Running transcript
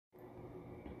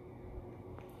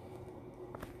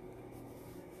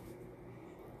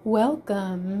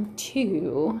Welcome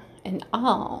to an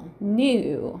all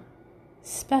new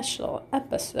special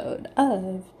episode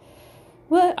of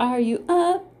What Are You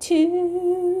Up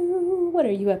To? What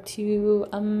are you up to,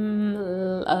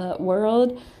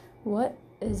 world? What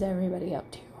is everybody up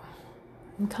to?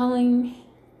 I'm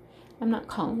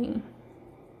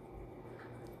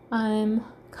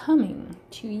coming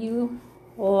to you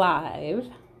live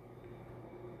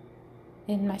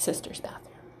in my sister's bathroom.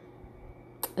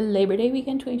 Labor Day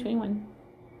weekend 2021.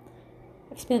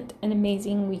 I spent an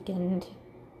amazing weekend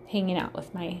hanging out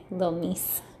with my little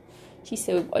niece. She's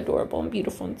so adorable and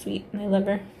beautiful and sweet, and I love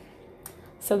her.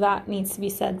 So that needs to be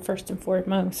said first and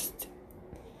foremost.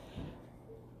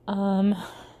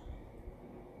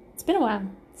 It's been a while,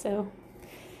 so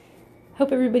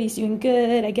hope everybody's doing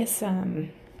good. I guess I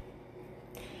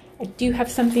do have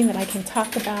something that I can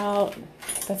talk about.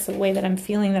 That's the way that I'm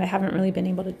feeling, that I haven't really been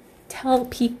able to tell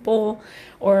people,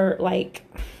 or I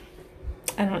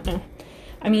don't know.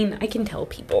 I mean, I can tell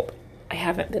people. I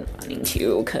haven't been wanting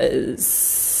to,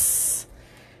 because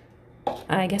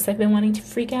I guess I've been wanting to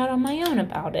freak out on my own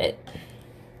about it.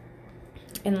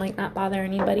 And not bother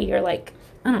anybody, or I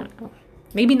don't know.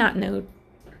 Maybe not know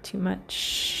too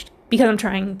much, because I'm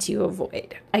trying to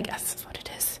avoid, I guess is what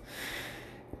it is.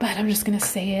 But I'm just going to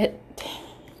say it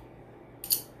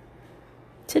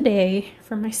today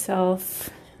for myself.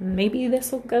 Maybe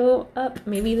this will go up,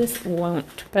 maybe this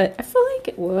won't, but I feel like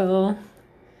it will.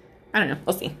 I don't know,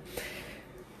 we'll see.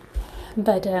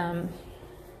 But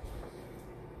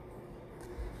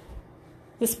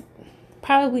this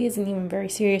probably isn't even very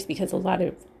serious, because a lot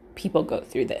of people go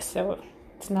through this, so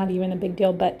it's not even a big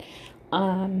deal. But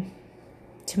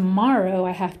tomorrow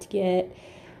I have to get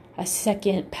a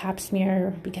second pap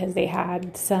smear, because they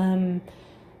had some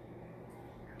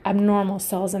abnormal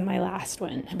cells in my last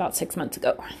one about 6 months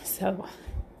ago. So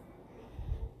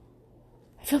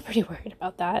I feel pretty worried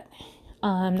about that.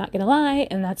 I'm not gonna lie,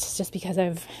 and that's just because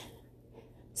I've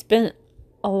spent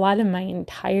a lot of my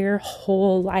entire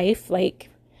whole life, I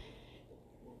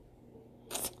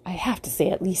have to say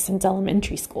at least since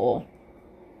elementary school,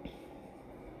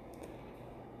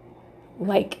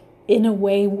 in a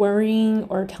way worrying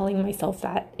or telling myself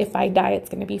that if I die,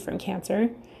 it's going to be from cancer.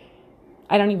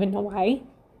 I don't even know why,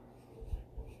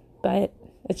 but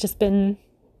it's just been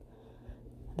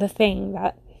the thing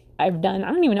that I've done. I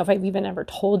don't even know if I've even ever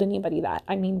told anybody that.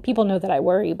 I mean, people know that I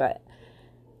worry, but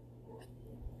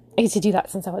I used to do that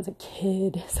since I was a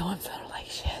kid. So I'm sort of like,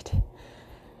 shit.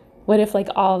 What if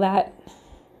all that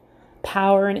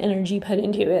power and energy put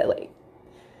into it,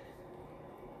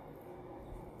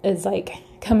 is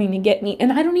coming to get me?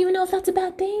 And I don't even know if that's a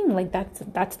bad thing.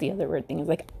 That's the other weird thing, is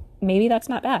maybe that's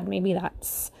not bad. Maybe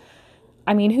that's,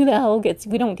 I mean, who the hell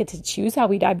we don't get to choose how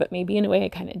we die, but maybe in a way I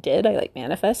kind of did. I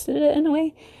manifested it in a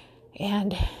way.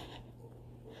 And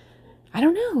I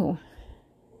don't know.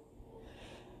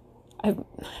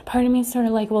 Part of me is sort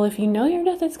of well, if you know your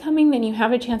death is coming, then you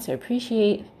have a chance to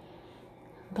appreciate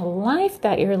the life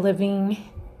that you're living.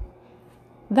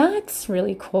 That's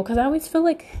really cool, because I always feel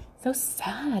so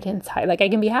sad inside. I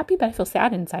can be happy, but I feel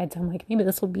sad inside. So I'm maybe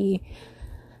this will be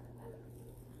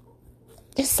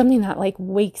just something that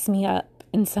wakes me up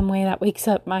in some way, that wakes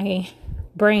up my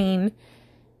brain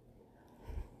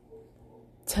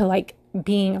to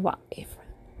being alive.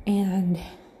 And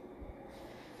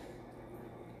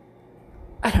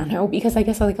I don't know, because I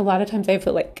guess a lot of times I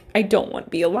feel I don't want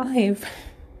to be alive.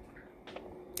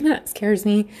 And that scares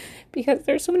me, because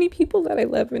there's so many people that I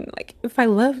love, and if I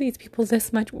love these people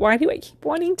this much, why do I keep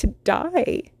wanting to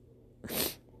die?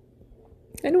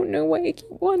 I don't know why I keep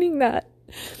wanting that.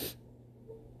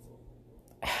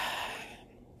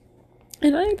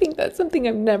 And I think that's something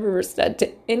I've never said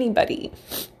to anybody.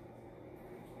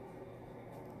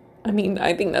 I mean,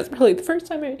 I think that's probably the first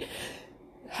time I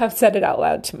have said it out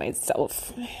loud to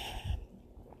myself.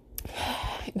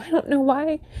 I don't know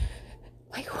why.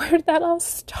 Where did that all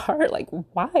start?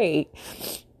 Why?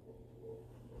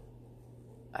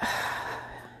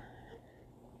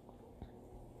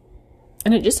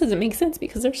 And it just doesn't make sense,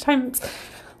 because there's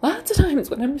lots of times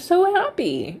when I'm so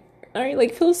happy. I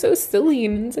feel so silly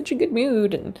and in such a good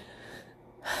mood, and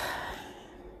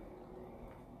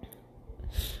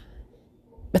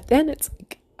but then it's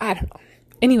I don't know.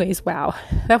 Anyways, wow,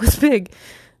 that was big.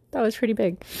 That was pretty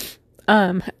big.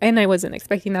 And I wasn't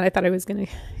expecting that. I thought I was gonna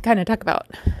kind of talk about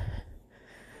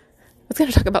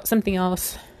something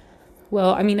else.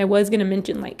 Well, I mean, I was gonna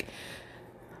mention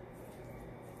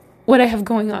what I have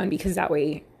going on, because that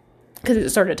way, because it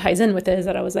sort of ties in with it, is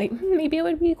that I was maybe it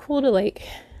would be cool to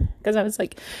because I was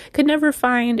could never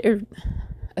find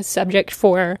a subject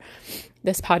for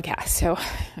this podcast. So I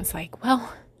was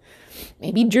well,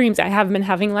 maybe dreams. I have been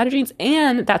having a lot of dreams.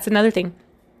 And that's another thing.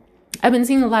 I've been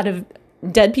seeing a lot of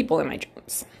dead people in my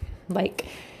dreams. Like,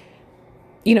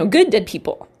 good dead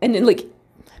people. And like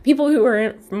people who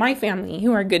are my family,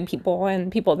 who are good people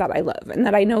and people that I love and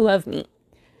that I know love me.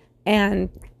 And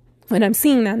when I'm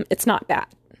seeing them, it's not bad.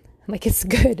 Like, it's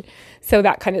good. So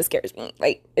that kind of scares me.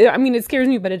 Like, I mean, it scares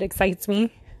me, but it excites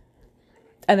me.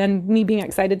 And then me being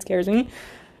excited scares me.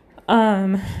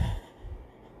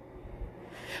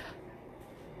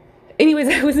 Anyways,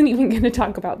 I wasn't even going to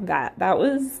talk about that. That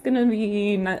was going to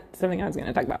be not something I was going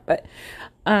to talk about. But,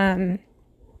 well,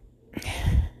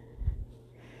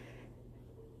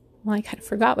 I kind of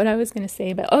forgot what I was going to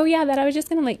say. But, oh, yeah, that I was just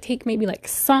going to, like, take maybe, like,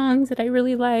 songs that I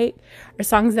really like. Or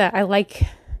songs that I like,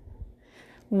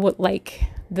 what I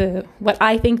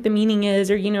think the meaning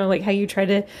is. Or, like, how you try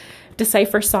to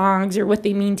decipher songs or what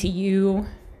they mean to you.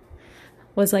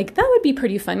 Was like, that would be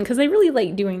pretty fun. Because I really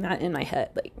like doing that in my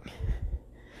head. Like,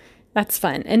 that's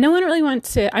fun. And no one really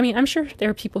wants to, I mean, I'm sure there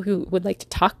are people who would like to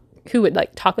talk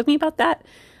with me about that.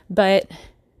 But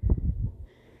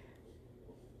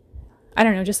I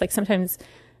don't know, just like sometimes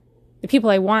the people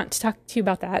I want to talk to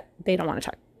about that, they don't want to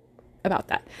talk about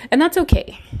that. And that's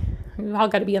okay. We've all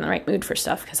got to be in the right mood for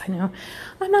stuff, because I know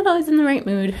I'm not always in the right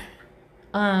mood.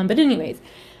 But anyways,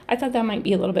 I thought that might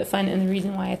be a little bit fun. And the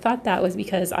reason why I thought that was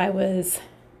because I was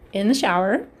in the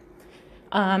shower,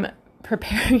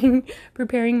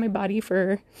 preparing my body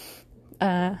for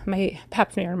my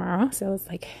pap smear tomorrow. So it's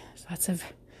like there's lots of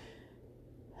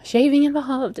shaving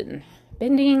involved and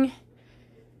bending,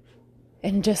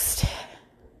 and just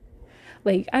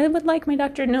like I would like my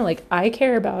doctor to know, like, I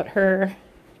care about her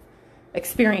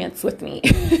experience with me.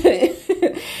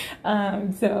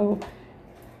 So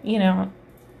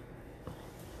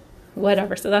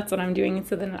whatever. So that's what I'm doing. And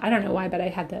so then I don't know why, but I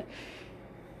had to.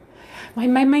 My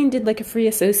mind did like a free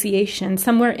association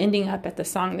somewhere ending up at the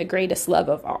song, The Greatest Love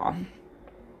of All.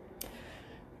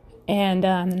 And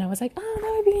then I was like, oh,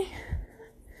 that would be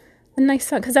a nice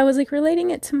song. Because I was like relating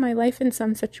it to my life in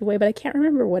some such a way, but I can't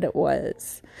remember what it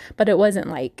was. But it wasn't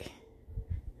like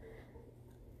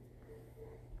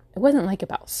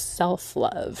about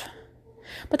self-love.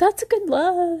 But that's a good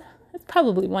love. It's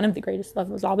probably one of the greatest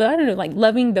loves of all. But I don't know, like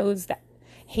loving those that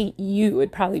hate you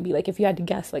would probably be like, if you had to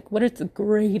guess, like, what is the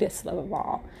greatest love of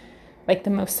all? Like, the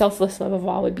most selfless love of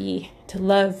all would be to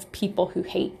love people who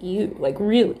hate you. Like,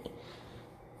 really.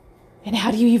 And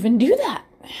how do you even do that?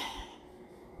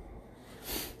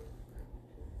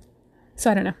 So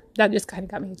I don't know. That just kind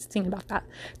of got me thinking about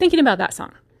that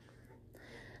song.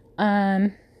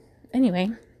 Anyway,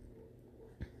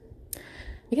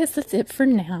 I guess that's it for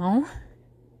now.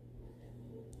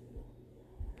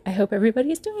 I hope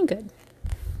everybody's doing good.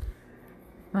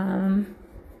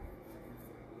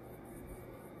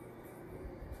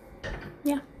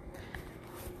 Yeah.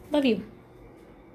 Love you.